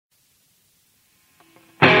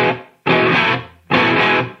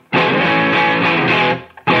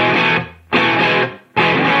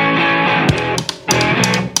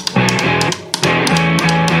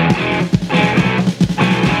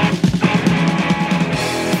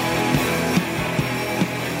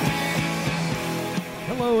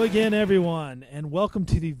again, everyone, and welcome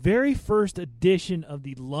to the very first edition of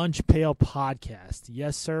the Lunch Pail Podcast.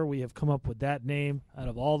 Yes, sir, we have come up with that name out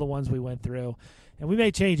of all the ones we went through, and we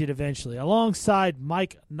may change it eventually. Alongside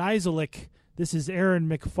Mike Niziolek, this is Aaron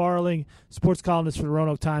McFarling, sports columnist for the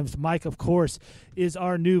Roanoke Times. Mike, of course, is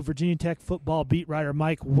our new Virginia Tech football beat writer.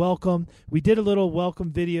 Mike, welcome. We did a little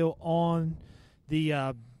welcome video on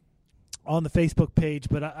the Facebook page,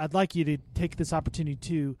 but I'd like you to take this opportunity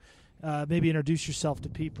to maybe introduce yourself to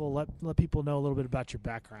people, let people know a little bit about your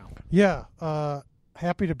background. Yeah,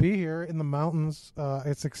 happy to be here in the mountains.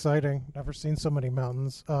 It's exciting. Never seen so many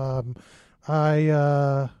mountains.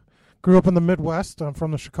 I grew up in the Midwest. I'm from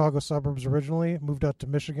the Chicago suburbs originally. Moved out to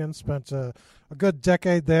Michigan. Spent a good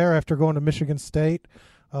decade there after going to Michigan State.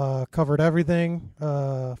 Covered everything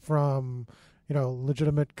from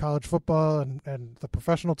legitimate college football and the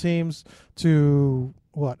professional teams to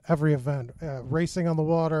every event, racing on the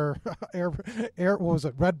water, air, what was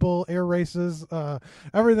it, Red Bull, air races,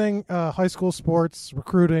 everything, high school sports,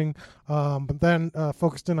 recruiting, but then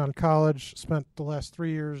focused in on college, spent the last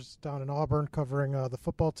 3 years down in Auburn covering the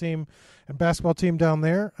football team and basketball team down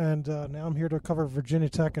there, and now I'm here to cover Virginia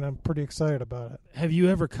Tech, and I'm pretty excited about it. Have you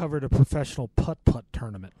ever covered a professional putt-putt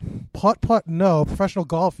tournament? Putt-putt, no. Professional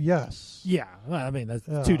golf, yes. Yeah, well, I mean,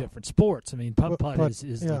 that's two different sports. I mean, putt-putt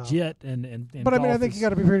is legit, and but I mean, I think you got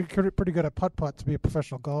to be pretty good at putt-putt to be a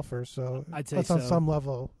professional golfer, so I'd say that's so. On some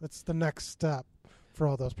level. It's the next step for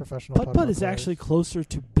all those professional putt-putt is actually closer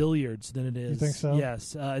to billiards than it is. You think so?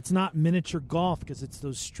 Yes. It's not miniature golf because it's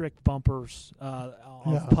those strict bumpers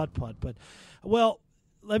on putt-putt. But, well,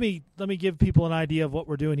 let me give people an idea of what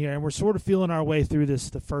we're doing here, and we're sort of feeling our way through this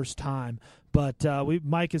the first time. But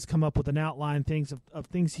Mike has come up with an outline of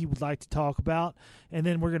things he would like to talk about, and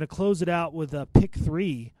then we're going to close it out with a pick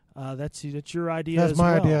three. That's your idea. That's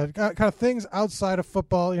my well. idea. Kind of things outside of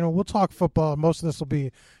football. We'll talk football. Most of this will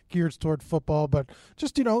be geared toward football, but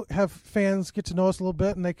just have fans get to know us a little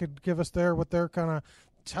bit, and they could give us their kind of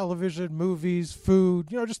television, movies, food.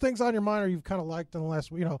 Just things on your mind or you've kind of liked in the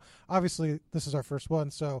last. Obviously this is our first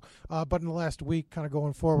one, so but in the last week, kind of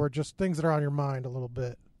going forward, just things that are on your mind a little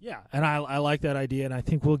bit. Yeah, and I like that idea, and I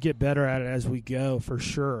think we'll get better at it as we go, for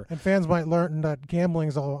sure. And fans might learn that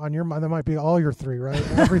gambling's all on your mind. That might be all your three, right?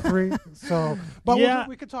 Every three. So, but yeah.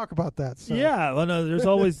 we could talk about that. So. Yeah, well, no,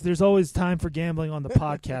 there's always time for gambling on the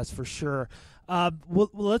podcast, for sure.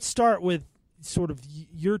 Let's start with sort of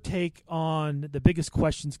your take on the biggest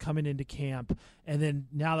questions coming into camp, and then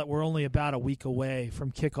now that we're only about a week away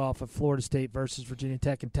from kickoff of Florida State versus Virginia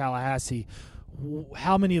Tech in Tallahassee,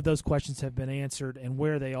 how many of those questions have been answered and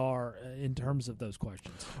where they are in terms of those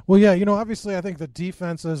questions? Well, yeah, obviously I think the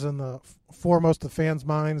defense is in the foremost of fans'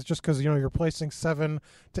 minds just because, you're placing 7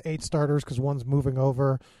 to 8 starters because one's moving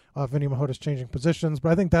over. Vinny Mahota's changing positions,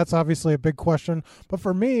 but I think that's obviously a big question. But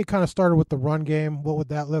for me, it kind of started with the run game. What would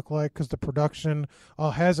that look like? Because the production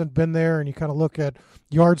hasn't been there, and you kind of look at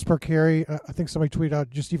yards per carry. I think somebody tweeted out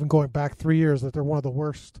just even going back 3 years that they're one of the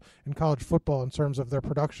worst in college football in terms of their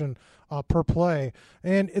production per play.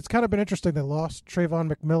 And it's kind of been interesting. They lost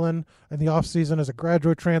Trayvon McMillan in the offseason as a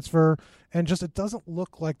graduate transfer, and just it doesn't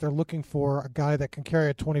look like they're looking for a guy that can carry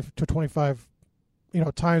it 20 to 25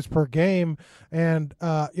 times per game. And,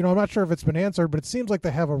 I'm not sure if it's been answered, but it seems like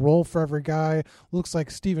they have a role for every guy. Looks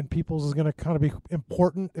like Steven Peoples is going to kind of be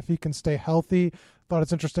important if he can stay healthy. Thought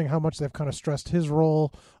it's interesting how much they've kind of stressed his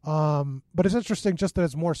role. But it's interesting just that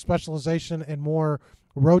it's more specialization and more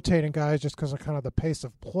rotating guys just because of kind of the pace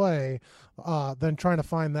of play than trying to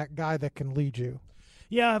find that guy that can lead you.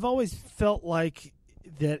 Yeah, I've always felt like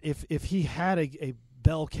that if he had a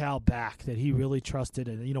bell cow back that he really trusted,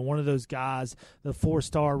 and one of those guys, the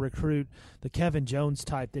 4-star recruit, the Kevin Jones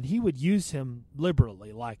type, that he would use him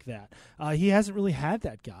liberally like that. He hasn't really had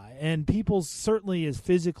that guy, and Peoples certainly is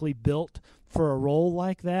physically built for a role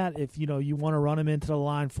like that. If you want to run him into the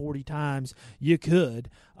line 40 times, you could.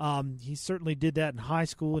 He certainly did that in high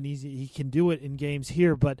school, and he can do it in games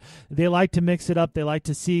here. But they like to mix it up. They like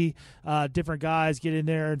to see different guys get in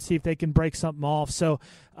there and see if they can break something off. So,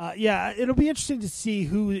 it'll be interesting to see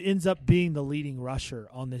who ends up being the leading rusher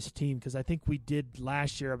on this team, because I think we did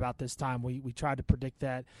last year about this time. We tried to predict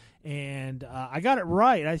that, and I got it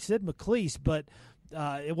right. I said McLeese, but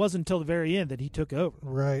it wasn't until the very end that he took over.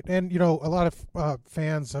 Right. And, a lot of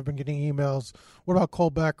fans have been getting emails. What about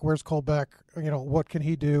Colbeck? Where's Colbeck? What can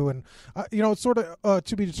he do? And, it's sort of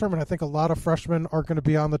to be determined. I think a lot of freshmen are going to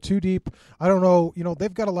be on the 2 deep. I don't know.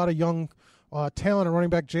 They've got a lot of young talent at running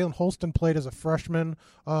back. Jalen Holston played as a freshman,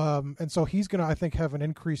 and so he's going to, I think, have an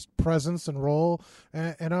increased presence and role.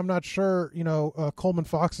 And I'm not sure, Coleman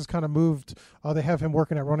Fox has kind of moved. They have him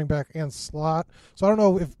working at running back and slot. So I don't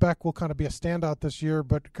know if Beck will kind of be a standout this year,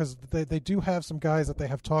 but because they do have some guys that they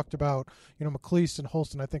have talked about, McLeese and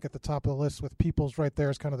Holston, I think, at the top of the list, with Peoples right there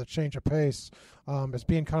as kind of the change of pace, as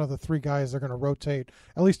being kind of the three guys they're going to rotate,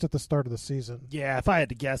 at least at the start of the season. Yeah, if I had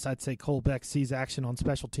to guess, I'd say Cole Beck sees action on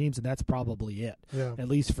special teams, and that's probably it, yeah, at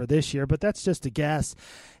least for this year. But that's just a guess.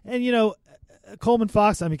 And, Coleman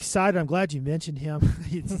Fox, I'm excited. I'm glad you mentioned him.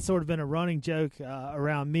 It's sort of been a running joke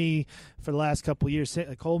around me for the last couple of years.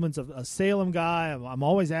 Coleman's a Salem guy. I'm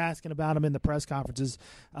always asking about him in the press conferences.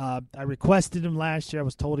 I requested him last year. I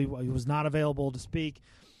was told he was not available to speak.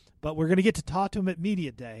 But we're going to get to talk to him at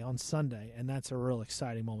Media Day on Sunday, and that's a real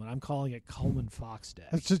exciting moment. I'm calling it Coleman Fox Day.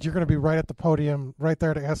 It's just, you're going to be right at the podium, right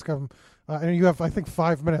there to ask him. And you have, I think,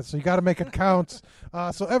 5 minutes, so you got to make it count.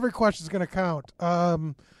 So every question is going to count.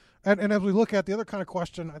 And as we look at the other kind of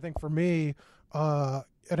question, I think for me, and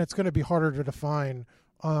it's going to be harder to define,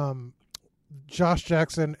 Josh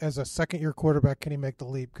Jackson as a second-year quarterback, can he make the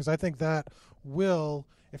leap? Because I think that will,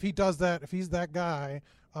 if he does that, if he's that guy,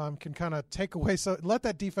 can kind of take away, so let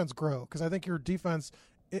that defense grow. Because I think your defense,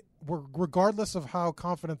 regardless of how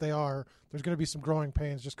confident they are, there's going to be some growing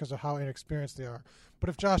pains just because of how inexperienced they are. But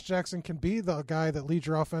if Josh Jackson can be the guy that leads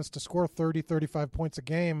your offense to score 30, 35 points a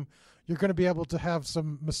game, you're going to be able to have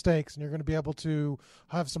some mistakes, and you're going to be able to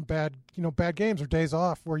have some bad games or days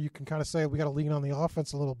off where you can kind of say, we got to lean on the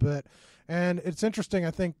offense a little bit. And it's interesting.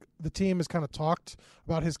 I think the team has kind of talked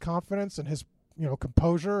about his confidence and his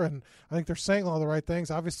composure, and I think they're saying all the right things.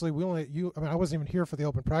 Obviously, I wasn't even here for the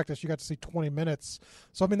open practice. You got to see 20 minutes.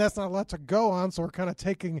 So, that's not a lot to go on, so we're kind of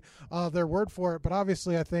taking their word for it. But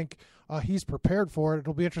obviously, I think he's prepared for it.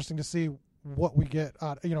 It'll be interesting to see what we get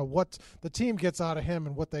out, what the team gets out of him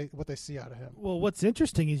and what they see out of him. Well, what's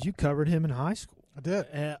interesting is you covered him in high school. I did.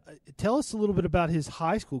 Tell us a little bit about his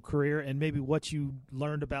high school career and maybe what you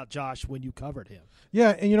learned about Josh when you covered him.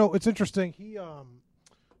 Yeah, and it's interesting. He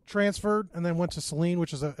transferred and then went to Saline,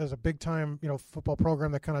 which is a big time football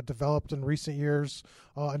program that kind of developed in recent years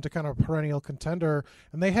into kind of a perennial contender.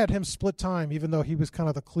 And they had him split time, even though he was kind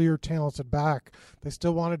of the clear talented back. They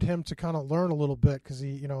still wanted him to kind of learn a little bit because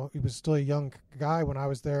he was still a young guy when I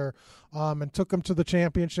was there, and took him to the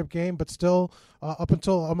championship game. But still, up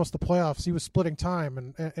until almost the playoffs, he was splitting time.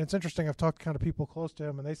 And it's interesting. I've talked to kind of people close to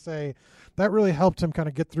him, and they say that really helped him kind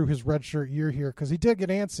of get through his redshirt year here, because he did get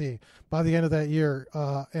antsy by the end of that year.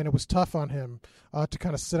 And it was tough on him to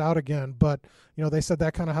kind of sit out again. But, they said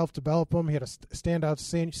that kind of helped develop him. He had a standout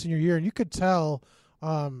senior year, and you could tell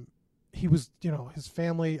he was, his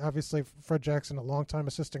family, obviously Fred Jackson, a longtime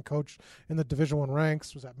assistant coach in the Division I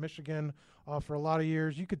ranks, was at Michigan for a lot of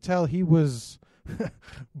years. You could tell he was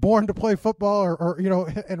born to play football or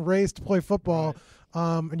and raised to play football. Right.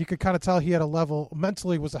 And you could kind of tell he had a level,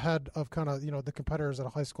 mentally was ahead of kind of, the competitors at a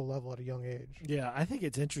high school level at a young age. Yeah, I think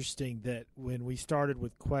it's interesting that when we started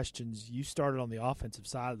with questions, you started on the offensive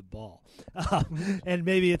side of the ball. And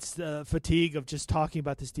maybe it's the fatigue of just talking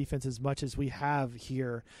about this defense as much as we have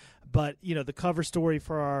here. But, the cover story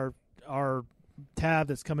for our tab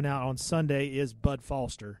that's coming out on Sunday is Bud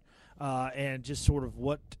Foster. And just sort of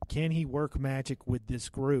what can he work magic with this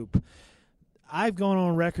group. I've gone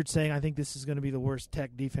on record saying I think this is going to be the worst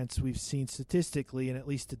Tech defense we've seen statistically in at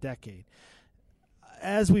least a decade.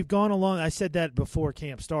 As we've gone along, I said that before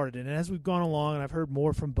camp started, and as we've gone along, and I've heard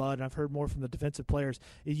more from Bud, and I've heard more from the defensive players,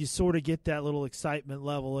 you sort of get that little excitement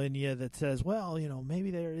level in you that says, well,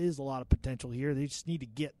 maybe there is a lot of potential here. They just need to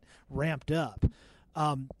get ramped up.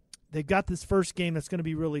 They've got this first game that's going to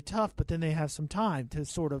be really tough, but then they have some time to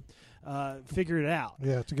sort of figure it out.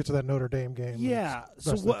 Yeah, to get to that Notre Dame game. Yeah.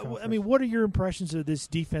 So, what are your impressions of this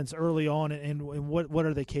defense early on, and what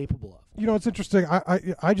are they capable of? It's interesting.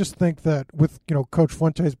 I just think that with, Coach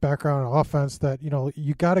Fuente's background in offense, that,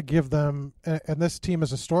 you got to give them, and this team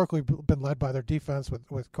has historically been led by their defense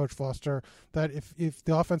with Coach Foster, that if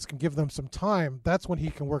the offense can give them some time, that's when he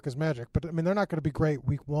can work his magic. But, they're not going to be great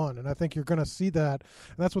week one, and I think you're going to see that,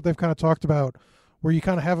 and that's what they've kind of talked about, where you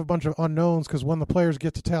kind of have a bunch of unknowns, because when the players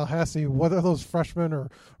get to Tallahassee, whether those freshmen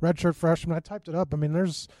or redshirt freshmen, I typed it up.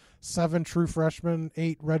 There's 7 true freshmen,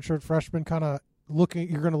 8 redshirt freshmen kind of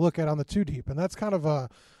you're going to look at on the 2 deep. And that's kind of a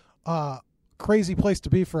crazy place to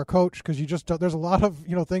be for a coach because you just there's a lot of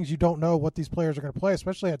things you don't know what these players are going to play,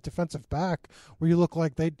 especially at defensive back where you look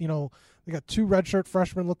like they got 2 redshirt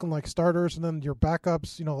freshmen looking like starters, and then your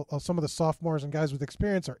backups, some of the sophomores and guys with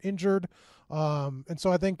experience are injured, and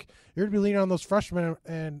so I think you're going to be leaning on those freshmen,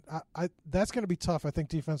 and I that's going to be tough. I think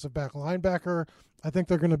defensive back, linebacker, I think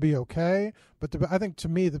they're going to be okay, but I think to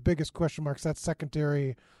me the biggest question mark is that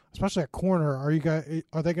secondary, especially at corner. Are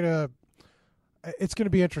they going to? It's going to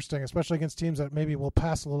be interesting, especially against teams that maybe will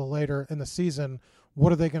pass a little later in the season.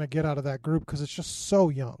 What are they going to get out of that group? Because it's just so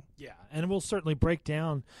young. Yeah, and we'll certainly break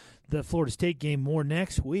down the Florida State game more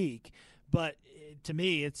next week. But to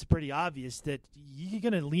me, it's pretty obvious that you're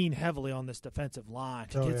going to lean heavily on this defensive line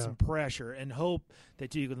to get some pressure and hope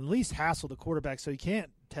that you can at least hassle the quarterback so he can't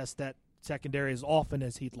test that secondary as often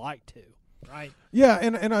as he'd like to. Right. Yeah,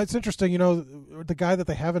 and it's interesting. The guy that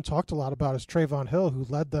they haven't talked a lot about is Trayvon Hill, who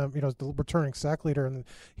led them. The returning sack leader, and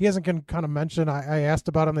he hasn't been kind of mentioned. I asked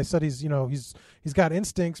about him. They said he's got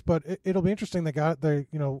instincts, but it'll be interesting. They got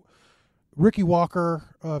Ricky Walker,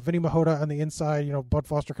 Vinny Mahota on the inside. Bud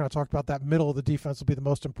Foster kind of talked about that middle of the defense will be the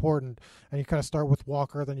most important, and you kind of start with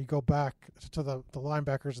Walker, then you go back to the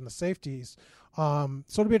linebackers and the safeties. So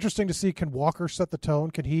it'll be interesting to see, can Walker set the tone?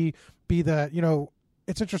 Can he be that?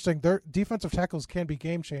 It's interesting. Their defensive tackles can be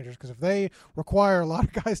game changers because if they require a lot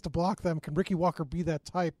of guys to block them, can Ricky Walker be that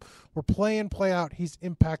type where play in, play out, he's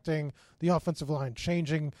impacting the offensive line,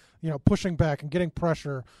 changing, pushing back and getting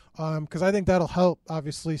pressure? Because I think that'll help,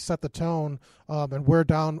 obviously, set the tone and wear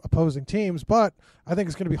down opposing teams. But I think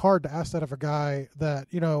it's going to be hard to ask that of a guy that,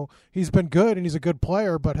 he's been good and he's a good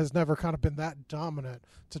player, but has never kind of been that dominant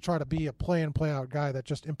to try to be a play in, play out guy that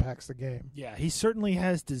just impacts the game. Yeah, he certainly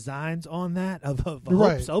has designs on that, of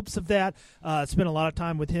right. hopes of that. Spent a lot of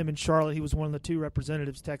time with him in Charlotte. He was one of the 2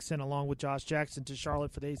 representatives Tech sent along with Josh Jackson to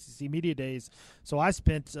Charlotte for the ACC Media Days. So I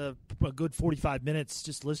spent a good 45 minutes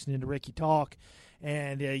just listening to Ricky talk.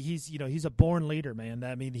 And he's a born leader, man.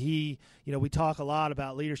 I mean, we talk a lot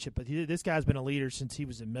about leadership, but this guy's been a leader since he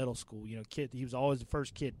was in middle school. He was always the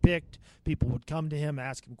first kid picked. People would come to him,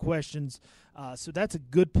 ask him questions. So that's a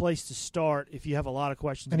good place to start if you have a lot of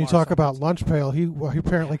questions. And you talk about lunch pail. He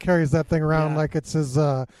apparently carries that thing around like it's his,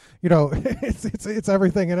 it's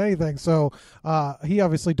everything and anything. So he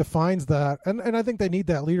obviously defines that, and I think they need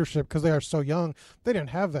that leadership because they are so young. They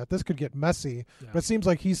didn't have that. This could get messy, but it seems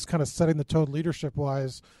like he's kind of setting the tone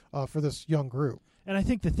leadership-wise for this young group. And I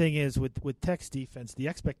think the thing is with Tech's defense, the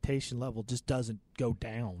expectation level just doesn't go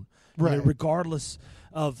down, right? Regardless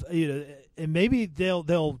of and maybe they'll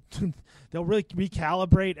really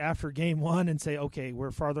recalibrate after game 1 and say, okay,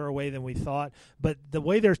 we're farther away than we thought. But the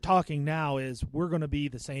way they're talking now is we're going to be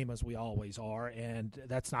the same as we always are, and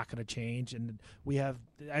that's not going to change. And we have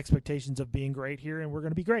expectations of being great here, and we're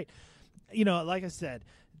going to be great. Like I said,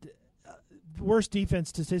 worst defense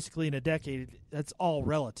statistically in a decade, that's all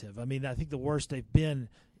relative. I mean, I think the worst they've been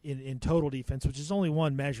in total defense, which is only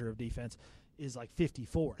one measure of defense, is like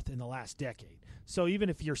 54th in the last decade. So even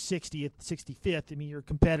if you're 60th, 65th, I mean, your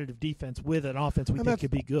competitive defense with an offense we think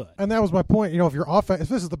could be good. And that was my point. If your offense, if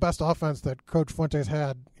this is the best offense that Coach Fuentes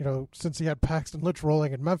had, since he had Paxton Lynch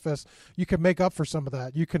rolling in Memphis, you can make up for some of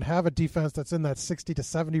that. You can have a defense that's in that 60 to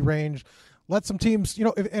 70 range. Let some teams,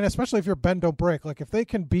 and especially if you're bend don't break, like if they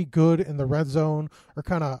can be good in the red zone or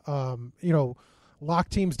kind of, lock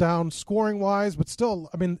teams down scoring wise, but still,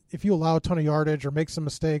 I mean, if you allow a ton of yardage or make some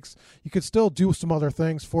mistakes, you could still do some other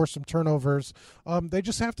things, force some turnovers. They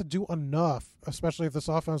just have to do enough, especially if this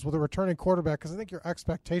offense with a returning quarterback, because I think your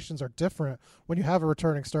expectations are different when you have a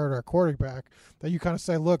returning starter or quarterback, that you kind of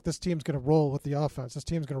say, look, this team's going to roll with the offense. This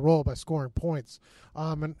team's going to roll by scoring points.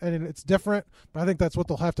 And it's different, but I think that's what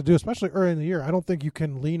they'll have to do, especially early in the year. I don't think you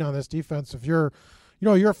can lean on this defense if you're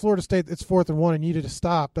at Florida State, it's 4th and 1 and you need to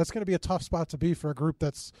stop. That's going to be a tough spot to be for a group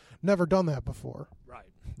that's never done that before.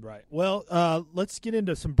 Right. Well, let's get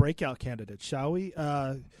into some breakout candidates, shall we?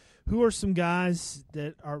 Who are some guys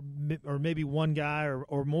that are, or maybe one guy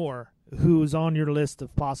or more, who's on your list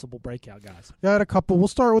of possible breakout guys? Yeah, I had a couple. We'll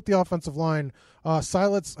start with the offensive line.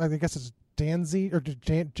 Silas, I guess it's Danzy or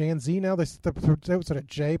Janzy now. They said a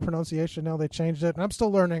J pronunciation. Now they changed it, and I'm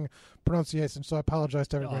still learning pronunciation, so I apologize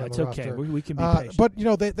to everybody. It's on the okay. roster. We can be patient.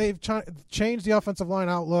 But they've changed the offensive line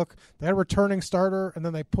outlook. They had a returning starter, and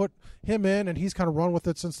then they put him in, and he's kind of run with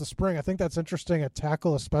it since the spring. I think that's interesting at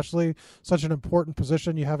tackle, especially such an important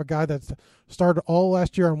position. You have a guy that started all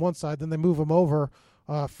last year on one side, then they move him over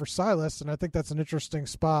for Silas, and I think that's an interesting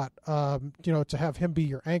spot, to have him be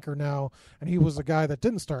your anchor now. And he was a guy that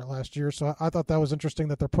didn't start last year, so I thought that was interesting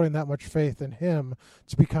that they're putting that much faith in him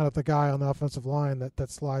to be kind of the guy on the offensive line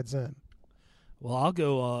that slides in. Well, I'll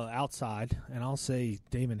go outside, and I'll say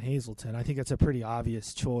Damon Hazelton. I think that's a pretty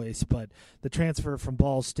obvious choice, but the transfer from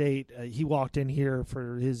Ball State, he walked in here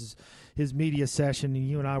for his media session, and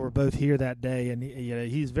you and I were both here that day, and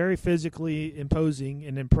he's very physically imposing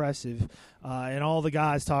and impressive, and all the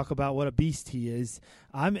guys talk about what a beast he is.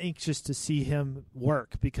 I'm anxious to see him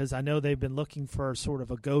work because I know they've been looking for sort of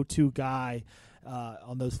a go-to guy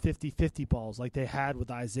on those 50-50 balls like they had with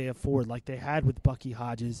Isaiah Ford, like they had with Bucky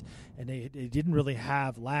Hodges, and they didn't really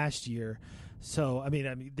have last year. So, I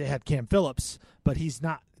mean, they had Cam Phillips, but he's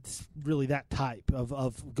not really that type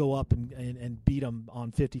of go up and beat them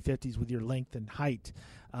on 50-50s with your length and height.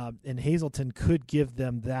 And Hazelton could give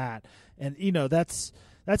them that. And,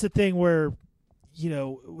 that's a thing where,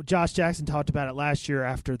 Josh Jackson talked about it last year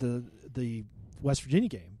after the West Virginia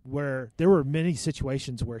game, where there were many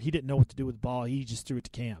situations where he didn't know what to do with the ball. He just threw it to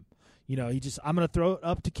Cam. I'm going to throw it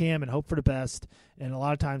up to Cam and hope for the best. And a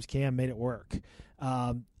lot of times Cam made it work.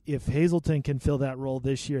 If Hazelton can fill that role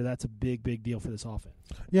this year, that's a big, big deal for this offense.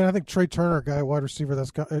 Yeah, and I think Trey Turner, a guy, wide receiver,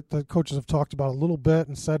 that coaches have talked about a little bit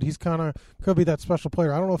and said he's could be that special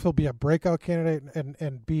player. I don't know if he'll be a breakout candidate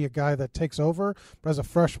and be a guy that takes over, but as a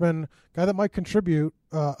freshman, guy that might contribute,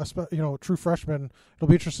 a true freshman, it'll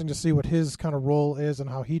be interesting to see what his kind of role is and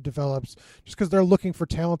how he develops, just because they're looking for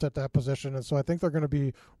talent at that position. And so I think they're going to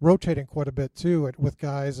be rotating quite a bit, too, with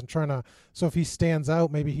guys and so if he stands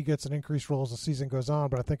out, maybe he gets an increased role as the season goes on,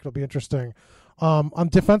 but I think it'll be interesting. On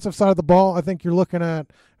defensive side of the ball, I think you're looking at,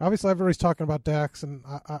 obviously everybody's talking about Dax, and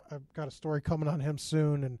I've got a story coming on him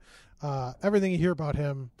soon, and everything you hear about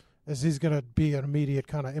him is he's going to be an immediate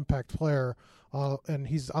kind of impact player, and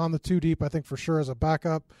he's on the two deep, I think, for sure, as a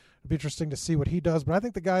backup. It'd be interesting to see what he does, but I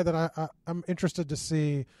think the guy that I'm interested to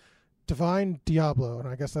see, Divine Diablo, and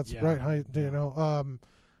I guess that's right,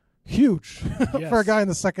 huge Yes. for a guy in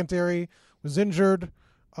the secondary, was injured,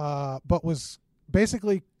 but was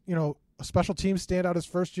basically, a special team standout his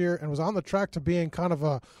first year and was on the track to being kind of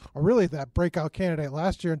a really that breakout candidate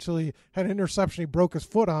last year until he had an interception. He broke his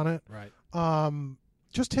foot on it. Right.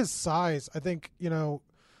 Just his size, I think,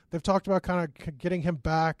 they've talked about kind of getting him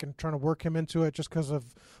back and trying to work him into it just because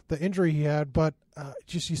of the injury he had. But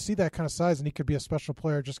just you see that kind of size, and he could be a special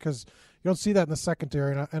player just because you don't see that in the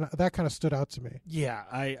secondary, and that kind of stood out to me. Yeah,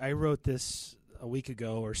 I wrote this a week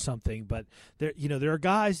ago or something, but there are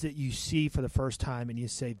guys that you see for the first time and you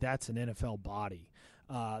say that's an NFL body.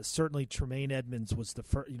 Certainly Tremaine Edmonds was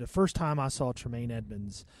the first time I saw Tremaine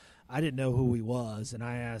Edmonds. I didn't know who he was, and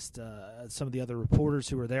I asked some of the other reporters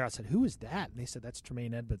who were there. I said, "Who is that?" And they said, "That's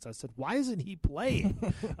Tremaine Edmonds." I said, "Why isn't he playing?"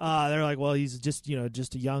 They're like, "Well, he's just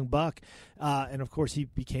a young buck," and of course he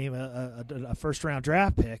became a first-round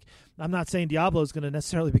draft pick. I'm not saying Diablo is going to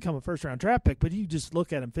necessarily become a first-round draft pick, but you just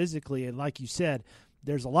look at him physically, and like you said,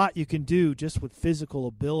 there's a lot you can do just with physical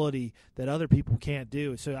ability that other people can't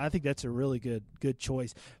do. So I think that's a really good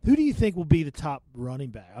choice. Who do you think will be the top running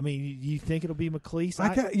back? I mean, do you think it'll be McLeese?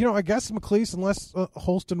 I guess McLease, unless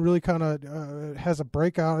Holston really kind of has a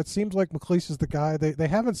breakout. It seems like McLease is the guy. They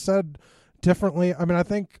haven't said differently. I mean, I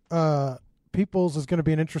think Peoples is going to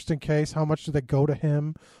be an interesting case. How much do they go to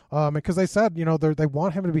him? Because they said, they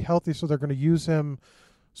want him to be healthy, so they're going to use him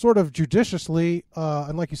sort of judiciously,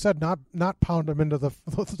 and like you said, not pound him into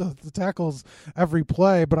the tackles every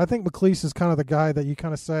play. But I think McLease is kind of the guy that you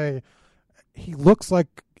kind of say he looks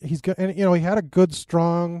like he's good. And he had a good,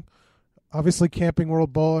 strong, obviously Camping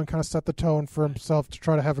World Bowl and kind of set the tone for himself to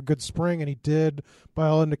try to have a good spring, and he did by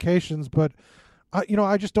all indications. But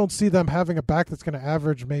I just don't see them having a back that's going to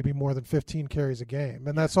average maybe more than 15 carries a game,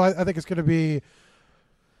 and that's so I think it's going to be.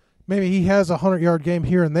 Maybe he has a 100-yard game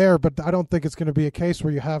here and there, but I don't think it's going to be a case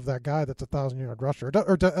where you have that guy that's a 1,000-yard rusher.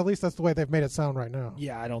 Or at least that's the way they've made it sound right now.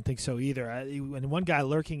 Yeah, I don't think so either. And one guy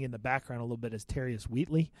lurking in the background a little bit is Terrius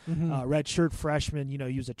Wheatley, redshirt freshman.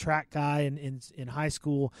 He was a track guy in high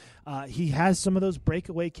school. He has some of those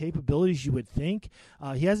breakaway capabilities you would think.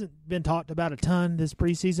 He hasn't been talked about a ton this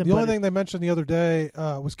preseason. The only thing they mentioned the other day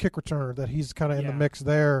was kick returner, that he's kind of in the mix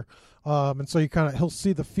there. And so he'll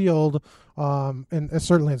see the field, and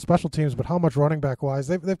certainly in special teams, but how much running back wise,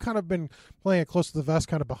 they've kind of been playing it close to the vest,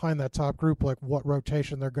 kind of behind that top group, like what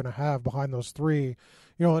rotation they're going to have behind those three,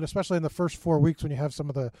 and especially in the first 4 weeks when you have some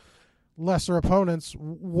of the lesser opponents,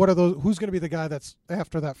 what are those? Who's going to be the guy that's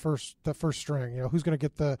after that first string? Who's going to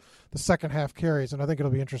get the second half carries? And I think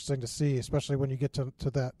it'll be interesting to see, especially when you get to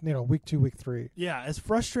that week 2, week 3. Yeah, as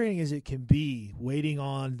frustrating as it can be waiting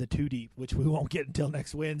on the two deep, which we won't get until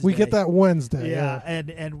next Wednesday. We get that Wednesday. Yeah.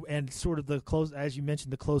 And sort of the close, as you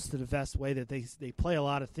mentioned, the close to the vest way that they play a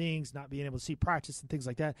lot of things, not being able to see practice and things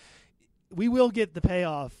like that. We will get the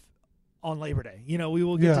payoff on Labor Day. We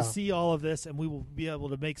will get to see all of this, and we will be able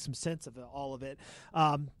to make some sense of all of it.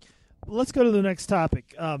 Let's go to the next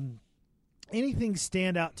topic. Anything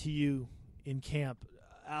stand out to you in camp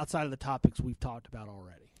outside of the topics we've talked about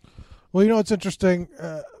already? Well, it's interesting.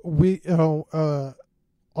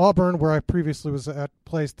 Auburn, where I previously was at,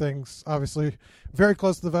 plays things obviously very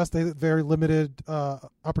close to the vest. They have very limited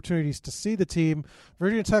opportunities to see the team.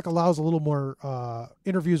 Virginia Tech allows a little more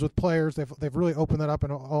interviews with players. They've really opened that up,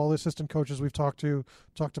 and all the assistant coaches we've talked to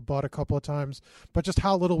Bud a couple of times. But just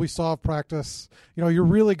how little we saw of practice. You're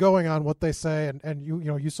really going on what they say, and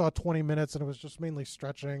you saw 20 minutes, and it was just mainly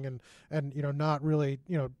stretching and not really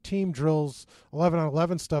team drills,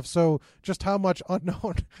 11-on-11 stuff. So just how much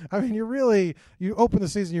unknown. I mean, you open the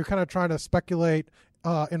season, you're kind of trying to speculate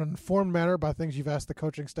in an informed manner by things you've asked the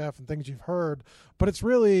coaching staff and things you've heard. But it's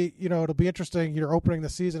really, it'll be interesting. You're opening the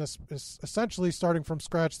season is essentially starting from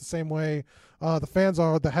scratch the same way the fans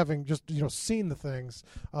are, that having just, seen the things.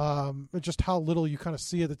 Just how little you kind of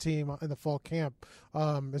see of the team in the fall camp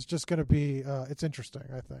is just going to be, it's interesting,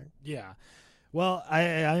 I think. Yeah. Well, I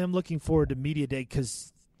am looking forward to Media Day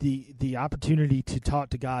because the opportunity to talk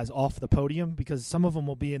to guys off the podium, because some of them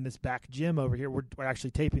will be in this back gym over here. We're actually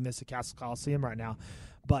taping this at Castle Coliseum right now,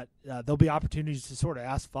 but there'll be opportunities to sort of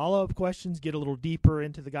ask follow-up questions, get a little deeper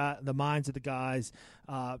into the minds of the guys.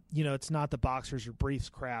 It's not the boxers or briefs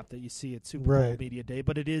crap that you see at Super Bowl Media Day,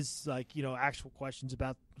 but it is actual questions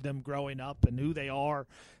about them growing up and who they are.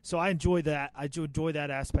 So I enjoy that. I enjoy that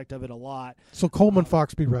aspect of it a lot. So Coleman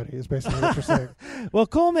Fox, be ready is basically what you're saying. Well,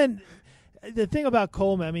 Coleman. The thing about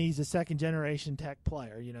Coleman, I mean, he's a second-generation Tech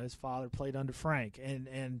player. His father played under Frank,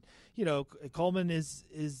 and Coleman is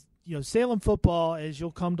Salem football, as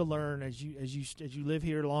you'll come to learn as you live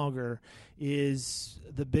here longer, is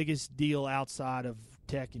the biggest deal outside of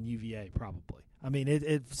Tech and UVA, probably. I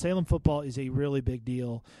mean, Salem football is a really big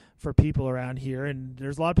deal for people around here, and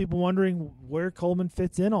there's a lot of people wondering where Coleman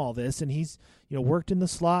fits in all this. And he's worked in the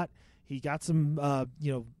slot. He got some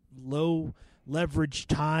low leverage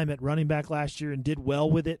time at running back last year and did well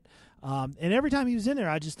with it. And every time he was in there,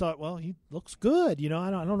 I just thought, well, he looks good.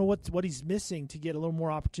 I don't know what he's missing to get a little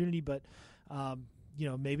more opportunity, but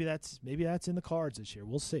maybe that's in the cards this year.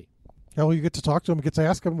 We'll see. Yeah, well, you get to talk to him, get to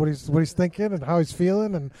ask him what he's thinking and how he's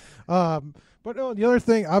feeling, and but no, the other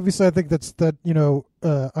thing, obviously, I think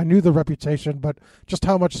I knew the reputation, but just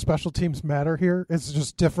how much special teams matter here is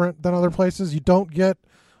just different than other places. You don't get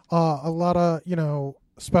a lot of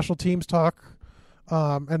special teams talk.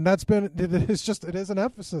 And it is an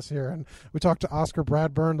emphasis here. And we talked to Oscar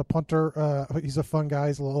Bradburn, the punter. He's a fun guy.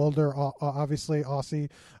 He's a little older, obviously Aussie.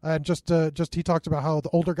 And just he talked about how the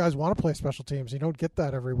older guys want to play special teams. You don't get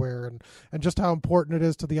that everywhere, and just how important it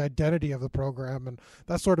is to the identity of the program. And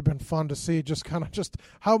that's sort of been fun to see, just kind of just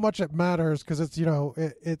how much it matters, because it's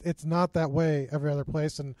it's not that way every other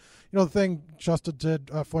place. And the thing Justin did,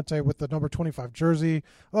 Fuente, with the number 25 jersey,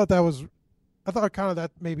 I thought kind of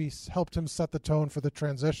that maybe helped him set the tone for the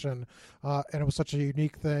transition, and it was such a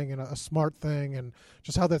unique thing and a smart thing, and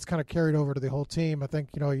just how that's kind of carried over to the whole team. I think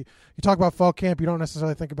you talk about fall camp, you don't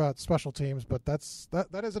necessarily think about special teams, but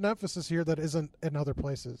that is an emphasis here that isn't in other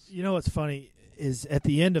places. What's funny is at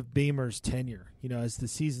the end of Beamer's tenure, as the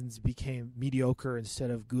seasons became mediocre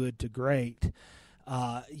instead of good to great,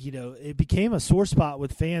 it became a sore spot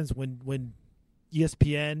with fans when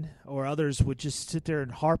ESPN or others would just sit there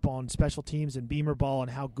and harp on special teams and Beamer ball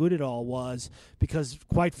and how good it all was, because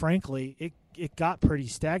quite frankly, it got pretty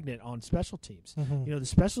stagnant on special teams. Mm-hmm. The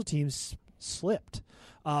special teams slipped.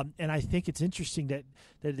 And I think it's interesting that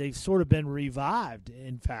they've sort of been revived.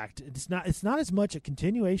 In fact, it's not as much a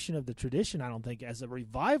continuation of the tradition, I don't think, as a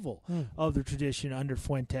revival of the tradition under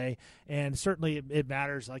Fuente. And certainly it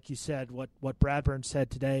matters, like you said, what Bradburn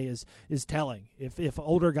said today is telling. If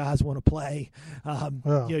older guys want to play,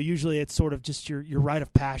 usually it's sort of just your rite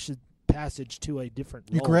of passage to a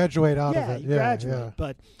different role. You graduate out of it. You graduate. Yeah.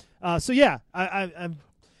 But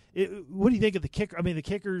what do you think of the kicker? I mean, the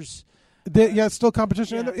kickers. It's still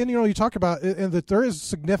competition, Yeah. and you talk about and that there is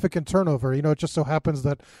significant turnover. It just so happens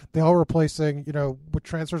that they all replacing, with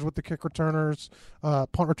transfers with the kick returners,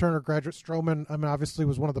 punt returner, Graduate Stroman. I mean, obviously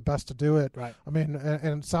was one of the best to do it. Right. I mean,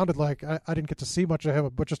 and it sounded like I didn't get to see much of him,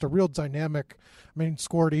 but just a real dynamic. I mean,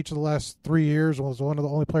 scored each of the last 3 years. Was one of the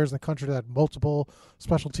only players in the country that had multiple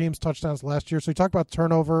special teams touchdowns last year. So you talk about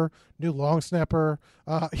turnover, new long snapper.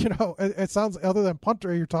 It sounds, other than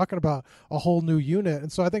punter, you're talking about a whole new unit,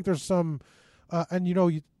 and so I think there's some.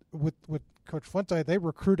 With Coach Fuente, they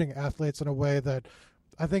recruiting athletes in a way that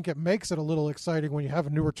I think it makes it a little exciting when you have a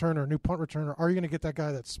new returner, a new punt returner. Are you going to get that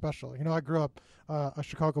guy that's special? I grew up a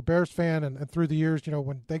Chicago Bears fan, and through the years,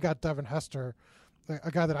 when they got Devin Hester,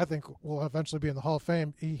 a guy that I think will eventually be in the Hall of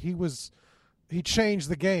Fame. He changed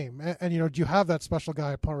the game, and you have that special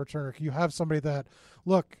guy punt returner. You have somebody that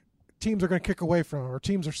teams are going to kick away from him, or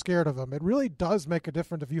teams are scared of him. It really does make a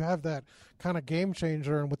difference if you have that kind of game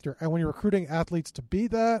changer, and when you're recruiting athletes to be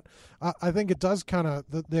that, I think it does kind of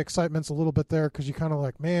the excitement's a little bit there, because you kind of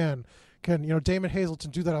like, man, can Damon Hazelton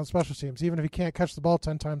do that on special teams? Even if he can't catch the ball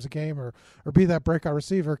 10 times a game or be that breakout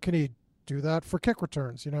receiver, can he do that for kick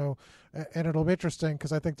returns? And it'll be interesting,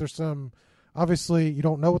 because I think there's some. Obviously, you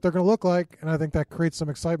don't know what they're going to look like, and I think that creates some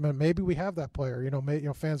excitement. Maybe we have that player.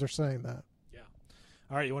 Fans are saying that.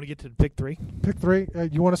 All right, you want to get to pick three? Pick three.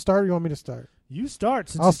 You want to start, or you want me to start? You start.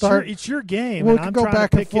 Since I'll start. It's your game. Well, and we I'm can go trying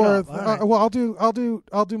back to and pick forth. It up. Well,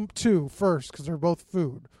 I'll do two first, because they're both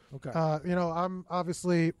food. Okay. I'm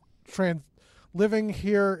obviously living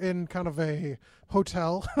here in kind of a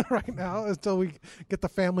hotel right now until we get the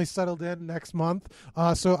family settled in next month.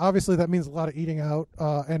 So obviously that means a lot of eating out,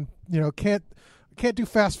 and can't do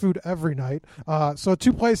fast food every night. So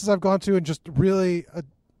two places I've gone to and just really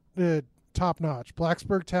top notch.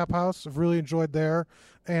 Blacksburg Tap House, I've really enjoyed there,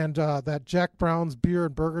 and that Jack Brown's Beer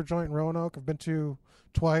and Burger joint in Roanoke, I've been to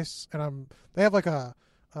twice, and they have like a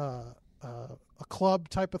club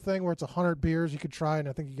type of thing where it's 100 beers you could try, and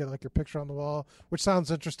I think you get like your picture on the wall, which sounds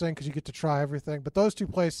interesting because you get to try everything. But those two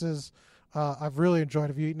places I've really enjoyed.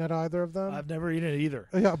 Have you eaten at either of them? I've never eaten it either.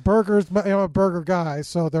 Yeah, burgers. I'm a burger guy,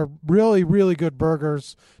 so they're really, really good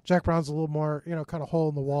burgers. Jack Brown's a little more, kind of hole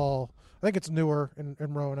in the wall. I think it's newer in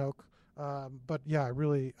Roanoke. But yeah, I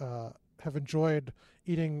really have enjoyed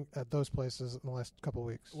eating at those places in the last couple of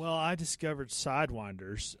weeks. Well, I discovered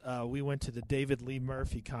Sidewinders. We went to the David Lee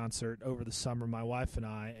Murphy concert over the summer, my wife and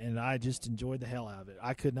I just enjoyed the hell out of it.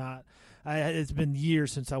 I could not. It's been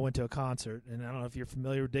years since I went to a concert, and I don't know if you're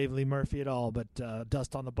familiar with David Lee Murphy at all, but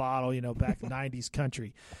Dust on the Bottle, back 90s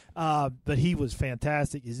country. But he was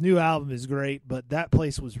fantastic. His new album is great, but that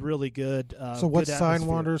place was really good. So what's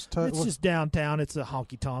Sidewinders? It's just downtown. It's a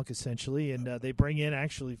honky-tonk, essentially, and they bring in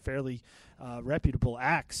actually fairly reputable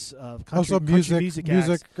acts of country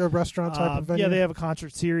music restaurant type of venue. Yeah, they have a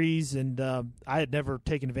concert series, and I had never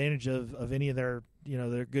taken advantage of any of their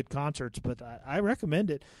their good concerts, but I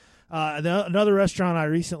recommend it. Another restaurant I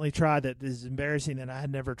recently tried that is embarrassing that I had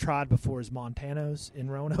never tried before is Montano's in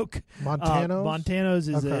Roanoke. Montano's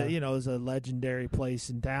is is a legendary place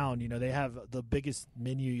in town. They have the biggest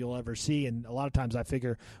menu you'll ever see, and a lot of times I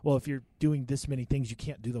figure, well, if you're doing this many things, you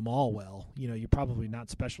can't do them all well. You're probably not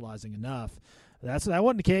specializing enough. That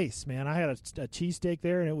wasn't the case, man. I had a cheesesteak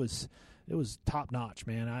there, and it was top notch,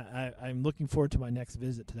 man. I'm looking forward to my next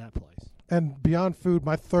visit to that place. And beyond food,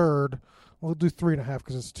 my third. We'll do 3.5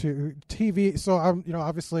 because it's two TV. So I'm,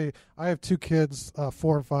 obviously I have two kids,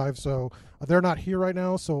 4 and 5. So they're not here right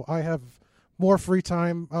now. So I have more free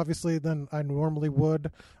time, obviously, than I normally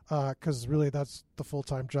would, because really that's the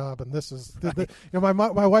full-time job. And this is, my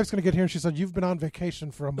wife's going to get here, and she said, "You've been on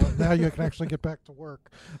vacation for a month. Now you can actually get back to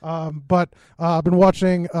work." But I've been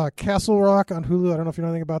watching Castle Rock on Hulu. I don't know if you know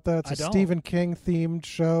anything about that. It's a Stephen King themed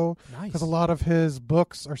show. Nice. Because a lot of his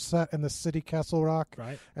books are set in the city Castle Rock.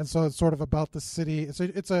 Right. And so it's sort of about the city.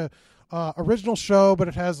 It's a original show, but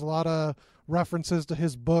it has a lot of references to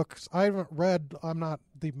his books. I'm not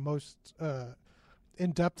the most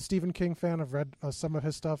in-depth Stephen King fan. I've read some of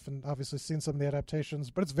his stuff and obviously seen some of the adaptations,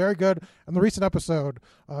 but it's very good. And the recent episode,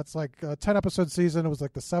 it's like a 10-episode season. It was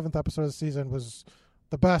like the 7th episode of the season was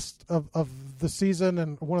the best of the season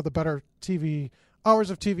and one of the better hours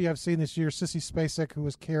of TV I've seen this year. Sissy Spacek, who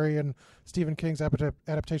was Carrie in Stephen King's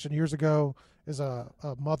adaptation years ago, is a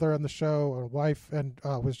mother in the show, a wife, and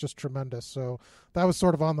was just tremendous. So that was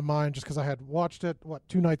sort of on the mind just because I had watched it,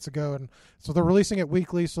 2 nights ago. And so they're releasing it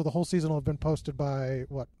weekly, so the whole season will have been posted by,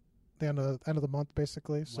 the end of the month,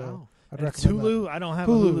 basically. So wow. I'd It's recommend Hulu? that. I don't have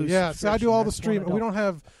Hulu. a Hulu. Yeah, so I do all the streaming. streaming. We don't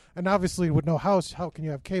have, and obviously with no house, how can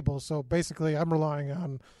you have cable? So basically I'm relying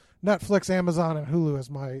on Netflix, Amazon, and Hulu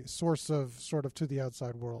as my source of sort of to the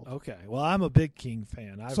outside world. Okay. Well, I'm a big King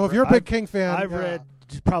fan. If you're a big King fan, I've read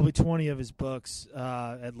probably 20 of his books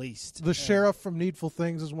at least. The sheriff from Needful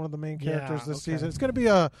Things is one of the main characters this season. It's going to be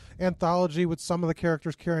a anthology with some of the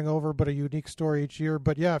characters carrying over, but a unique story each year.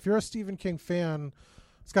 But yeah, if you're a Stephen King fan,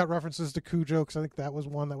 it's got references to Cujo, because I think that was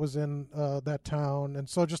one that was in that town. And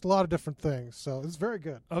so just a lot of different things. So it's very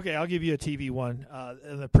good. Okay, I'll give you a TV one.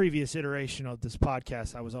 In the previous iteration of this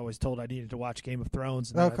podcast, I was always told I needed to watch Game of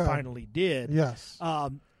Thrones, and I finally did. Yes.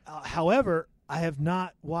 However, I have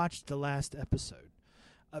not watched the last episode.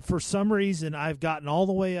 For some reason, I've gotten all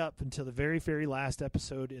the way up until the very, very last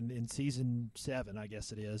episode in season 7, I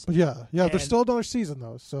guess it is. Yeah. And There's still another season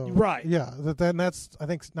though. So right. Yeah. Then that's I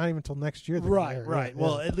think not even until next year. Right. Yeah,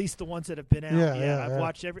 Well, at least the ones that have been out. Yeah, I've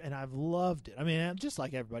watched and I've loved it. I mean, just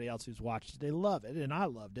like everybody else who's watched it, they love it, and I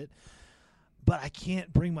loved it. But I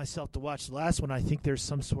can't bring myself to watch the last one. I think there's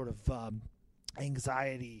some sort of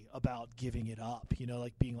anxiety about giving it up,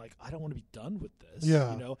 like being like, I don't want to be done with this.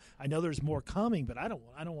 I know there's more coming, but I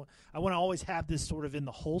want to always have this sort of in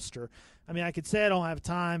the holster. I mean, I could say I don't have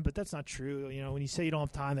time, but that's not true. When you say you don't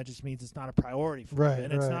have time, that just means it's not a priority for me,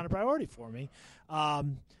 and it's not a priority for me.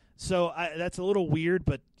 So that's a little weird,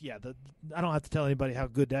 but yeah, I don't have to tell anybody how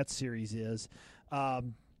good that series is.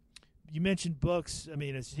 You mentioned books. I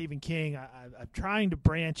mean, as Stephen King, I'm trying to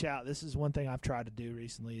branch out. This is one thing I've tried to do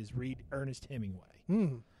recently is read Ernest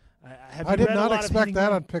Hemingway. I did not expect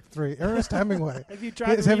that on pick 3. Ernest Hemingway. Have you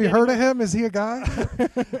tried? Have you heard of him? Is he a guy?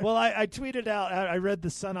 Well, I tweeted out. I read The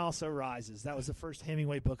Sun Also Rises. That was the first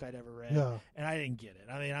Hemingway book I'd ever read, and I didn't get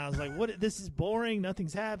it. I mean, I was like, "What? This is boring.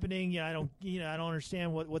 Nothing's happening. I don't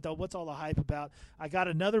understand what's all the hype about." I got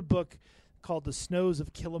another book called The Snows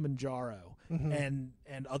of Kilimanjaro. And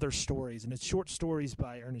other stories, and it's short stories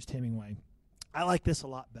by Ernest Hemingway. I like this a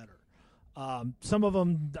lot better. Some of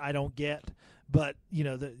them I don't get, but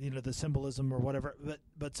the symbolism or whatever.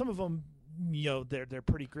 But some of them, they're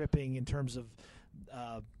pretty gripping in terms of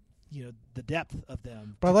the depth of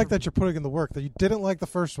them. But I like that you're putting in the work, that you didn't like the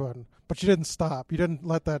first one, but you didn't stop. You didn't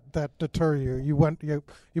let that deter you.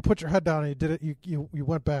 You put your head down and you did it. You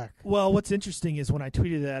went back. Well, what's interesting is when I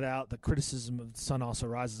tweeted that out, the criticism of The Sun Also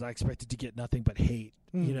Rises, I expected to get nothing but hate.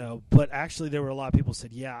 But actually there were a lot of people who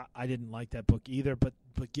said, yeah, I didn't like that book either, but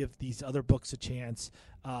give these other books a chance.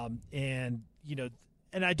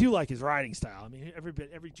 And I do like his writing style. I mean,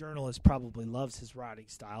 every journalist probably loves his writing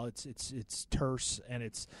style. It's terse and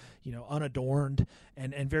it's unadorned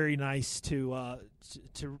and very nice to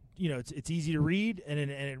it's easy to read and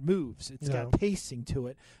it moves. It's got pacing to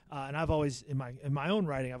it. And I've always in my own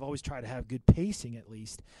writing I've always tried to have good pacing at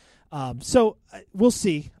least. So we'll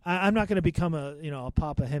see. I'm not going to become a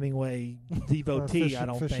Papa Hemingway devotee. I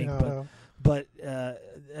don't think, but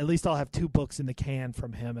at least I'll have 2 books in the can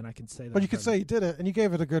from him, and I can say that. But you could say you did it, and you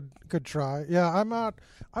gave it a good try. Yeah,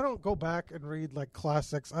 I don't go back and read like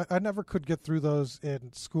classics. I never could get through those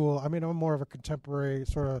in school. I mean, I'm more of a contemporary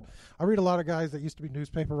sort of. I read a lot of guys that used to be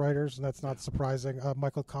newspaper writers, and that's not surprising.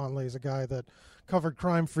 Michael Connelly is a guy that covered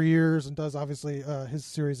crime for years and does obviously his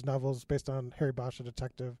series of novels based on Harry Bosch, a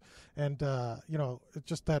detective, and it's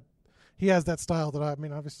just that. He has that style that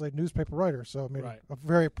obviously newspaper writer, so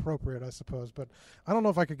very appropriate, I suppose. But I don't know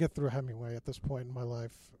if I could get through Hemingway at this point in my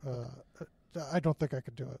life. I don't think I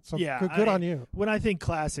could do it. So good on you. When I think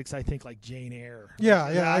classics, I think like Jane Eyre.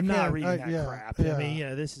 I'm not reading that crap. Yeah. I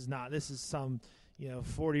mean, this is some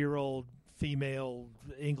 40-year-old female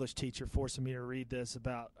English teacher forcing me to read this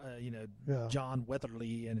about John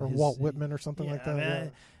Weatherly and Walt Whitman or something like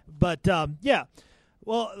that. But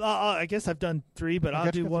well, I guess I've done 3, but I'll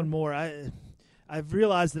do one more. I've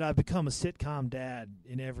realized that I've become a sitcom dad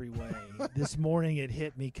in every way. This morning it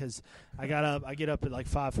hit me because I get up at like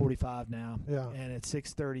 5:45 now, and at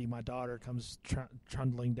 6:30 my daughter comes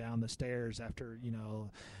trundling down the stairs after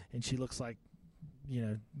and she looks like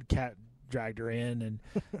cat dragged her in, and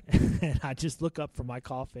and I just look up from my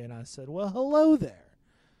coffee and I said, "Well, hello there.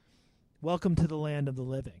 Welcome to the land of the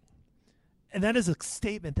living." And that is a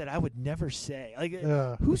statement that I would never say. Like,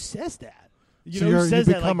 who says that? Who says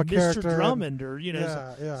that? Like Mr. Drummond, or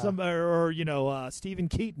Stephen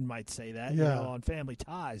Keaton might say that, on Family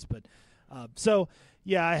Ties. But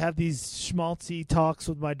I have these schmaltzy talks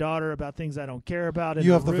with my daughter about things I don't care about.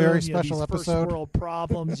 You have the very special episode. First world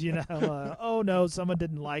problems, oh no, someone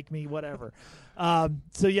didn't like me, whatever.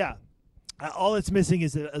 All it's missing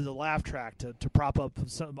is a laugh track to prop up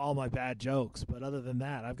all my bad jokes. But other than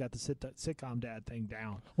that, I've got the sitcom dad thing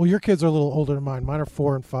down. Well, your kids are a little older than mine. Mine are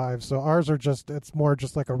 4 and 5. So ours are it's more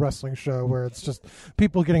just like a wrestling show where it's just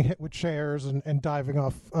people getting hit with chairs and diving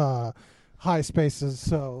off high spaces.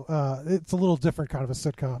 So it's a little different kind of a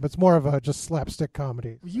sitcom. It's more of a just slapstick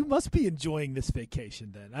comedy. You must be enjoying this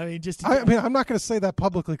vacation then. I mean, I'm not going to say that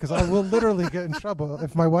publicly because I will literally get in trouble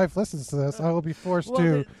if my wife listens to this. I will be forced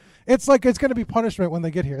to it's like it's going to be punishment when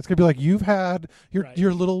they get here. It's going to be like you've had your Right.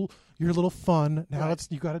 your little fun. Now Right. it's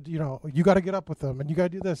you got to get up with them, and you got to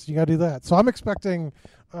do this, you got to do that. So I'm expecting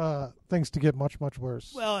things to get much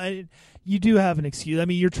worse. Well, and you do have an excuse. I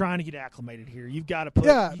mean, you're trying to get acclimated here. You've got to put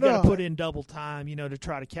Yeah, put in double time, to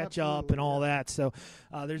try to catch up Absolutely, and all that. So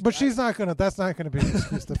there's. But she's not gonna. That's not gonna be an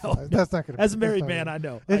excuse to No, fly. That's not gonna. As a be, that's married not man, gonna- I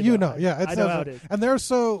know. And yeah, I know how it is. and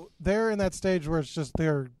they're in that stage where it's just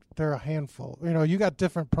they're a handful. You got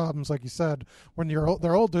different problems, like you said. When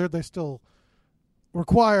they're older, they still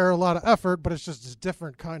require a lot of effort, but it's just a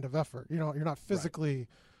different kind of effort. You're not physically,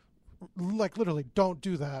 like literally, don't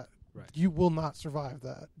do that. Right. You will not survive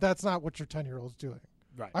that. That's not what your 10-year-old's doing.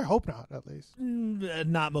 Right. I hope not, at least.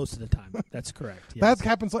 Not most of the time. That's correct. Yes. That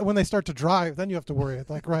happens when they start to drive. Then you have to worry. It's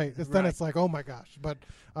like then Right. it's like, oh my gosh. But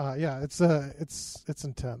yeah, it's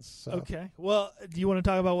intense. So. Okay. Well, do you want to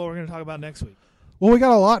talk about what we're going to talk about next week? Well, we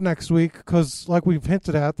got a lot next week because, like we've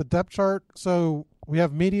hinted at, the depth chart. So we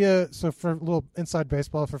have media. So for a little inside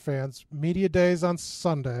baseball for fans, media days on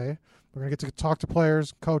Sunday. We're going to get to talk to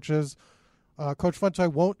players, coaches. Coach Fuente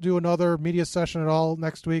won't do another media session at all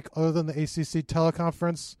next week other than the ACC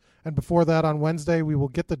teleconference. And before that, on Wednesday, we will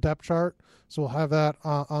get the depth chart. So we'll have that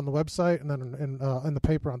on the website and then in the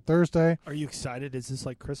paper on Thursday. Are you excited? Is this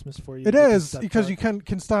like Christmas for you? It is because you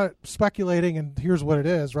can start speculating, and here's what it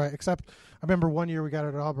is, right? Except I remember one year we got it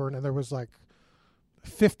at Auburn, and there was like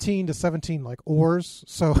 15 to 17 like oars.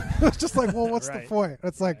 So it's just like, well, what's Right. the point?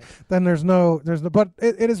 It's like then there's no, but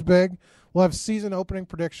it is big. We'll have season opening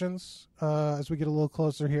predictions as we get a little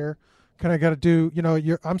closer here. Kind of got to do,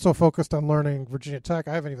 I'm so focused on learning Virginia Tech,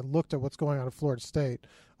 I haven't even looked at what's going on at Florida State.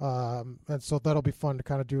 And so that'll be fun to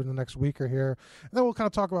kind of do in the next week or here. And then we'll kind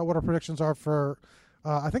of talk about what our predictions are for,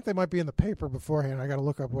 I think they might be in the paper beforehand. I got to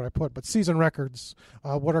look up what I put, but season records,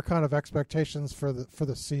 what are kind of expectations for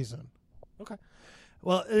the season? Okay.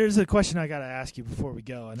 Well, there's a question I got to ask you before we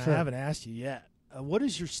go, and Sure. I haven't asked you yet. What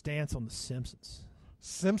is your stance on The Simpsons?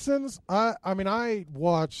 Simpsons? I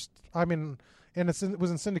watched, and it was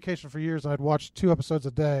in syndication for years, and I'd watch 2 episodes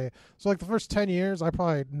a day. So, like, the first 10 years, I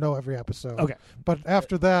probably know every episode. Okay. But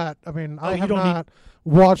after that, I you have don't not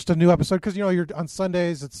watched a new episode because, you're on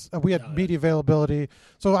Sundays, it's we had No, media availability.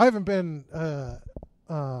 So, I haven't been,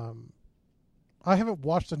 I haven't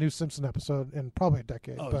watched a new Simpson episode in probably a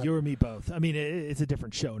decade. Oh, but you or me both. I mean, it's a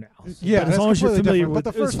different show now. yeah, but as it's long as you're completely familiar different. with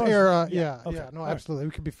But the as first far as- era, okay. no, All right. absolutely.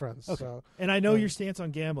 We could be friends. Okay. So. And I know your stance on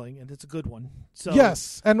gambling, and it's a good one. So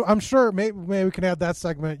Yes, and I'm sure maybe we can add that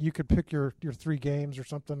segment. You could pick your 3 games or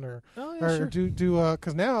something, or sure. do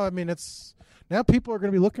because now now people are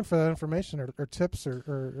going to be looking for that information or tips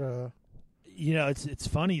or it's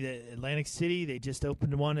funny that Atlantic City, they just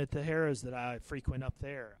opened one at the Harrah's that I frequent up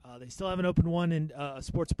there. They still haven't opened one in a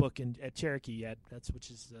sports book at Cherokee yet.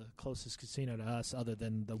 Which is the closest casino to us, other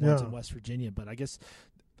than the ones Yeah. in West Virginia. But I guess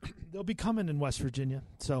they'll be coming in West Virginia.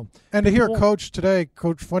 So and to hear Well- Coach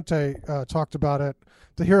Fuente talked about it.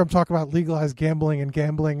 To hear him talk about legalized gambling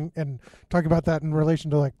and talk about that in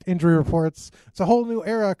relation to like injury reports, it's a whole new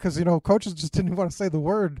era because coaches just didn't want to say the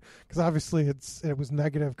word because obviously it was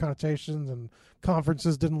negative connotations and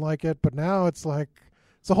conferences didn't like it. But now it's like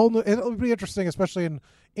it's a whole new. It'll be interesting, especially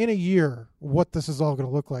in a year, what this is all going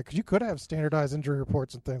to look like because you could have standardized injury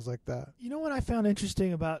reports and things like that. You know what I found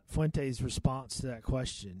interesting about Fuente's response to that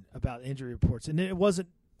question about injury reports, and it wasn't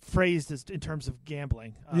phrased as in terms of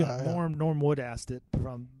gambling. Norm Wood asked it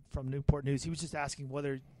from Newport News. He was just asking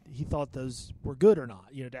whether he thought those were good or not,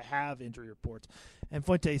 to have injury reports. And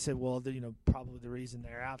Fuente said, well, probably the reason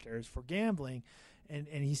they're out there is for gambling. And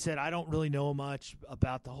he said, I don't really know much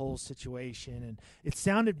about the whole situation. And it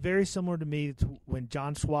sounded very similar to me to when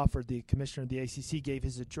John Swofford, the commissioner of the ACC, gave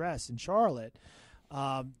his address in Charlotte.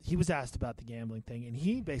 He was asked about the gambling thing, and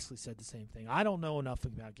he basically said the same thing. I don't know enough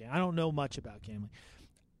about gambling. I don't know much about gambling.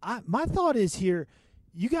 My thought is here,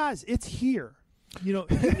 you guys, it's here. You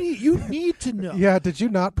need to know. Yeah, did you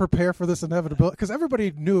not prepare for this inevitability? Because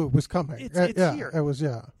everybody knew it was coming. It's yeah, here. It was,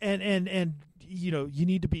 And you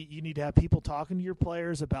need to have people talking to your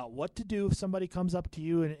players about what to do if somebody comes up to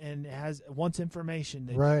you and wants information.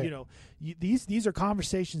 That, Right. These are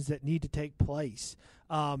conversations that need to take place.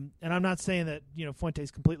 And I'm not saying that Fuente's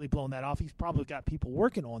completely blown that off. He's probably got people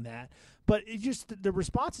working on that, but it just the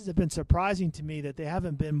responses have been surprising to me that they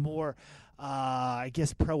haven't been more,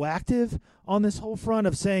 proactive on this whole front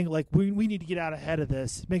of saying like we need to get out ahead of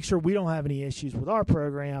this, make sure we don't have any issues with our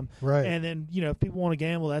program, Right. And then if people want to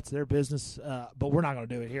gamble, that's their business, but we're not going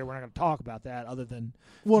to do it here. We're not going to talk about that other than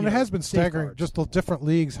and it has been staggering safeguards. just the different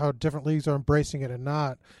leagues, how different leagues are embracing it and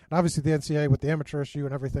not. And obviously the NCAA with the amateur issue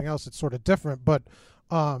and everything else, it's sort of different. But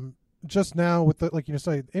just now with the, like you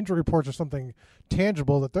say, injury reports are something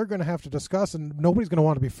tangible that they're going to have to discuss, and nobody's going to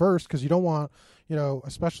want to be first because you don't want,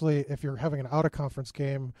 especially if you're having an out of conference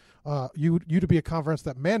game, you to be a conference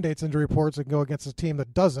that mandates injury reports and go against a team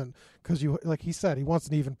that doesn't, because like he said, he wants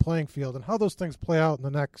an even playing field, and how those things play out in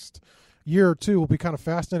the next year or two will be kind of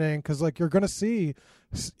fascinating because like you're going to see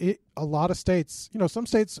a lot of states, some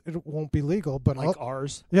states it won't be legal, but like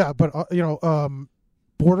ours, yeah, but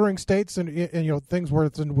bordering states and things where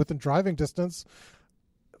it's within driving distance,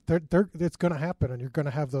 it's going to happen, and you're going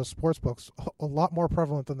to have those sports books a lot more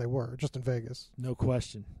prevalent than they were just in Vegas. No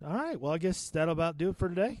question. All right, well, I guess that'll about do it for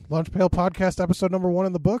today. Lunch Pail Podcast episode number 1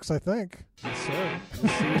 in the books, I think. Yes, sir.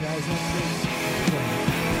 We'll see you guys next week.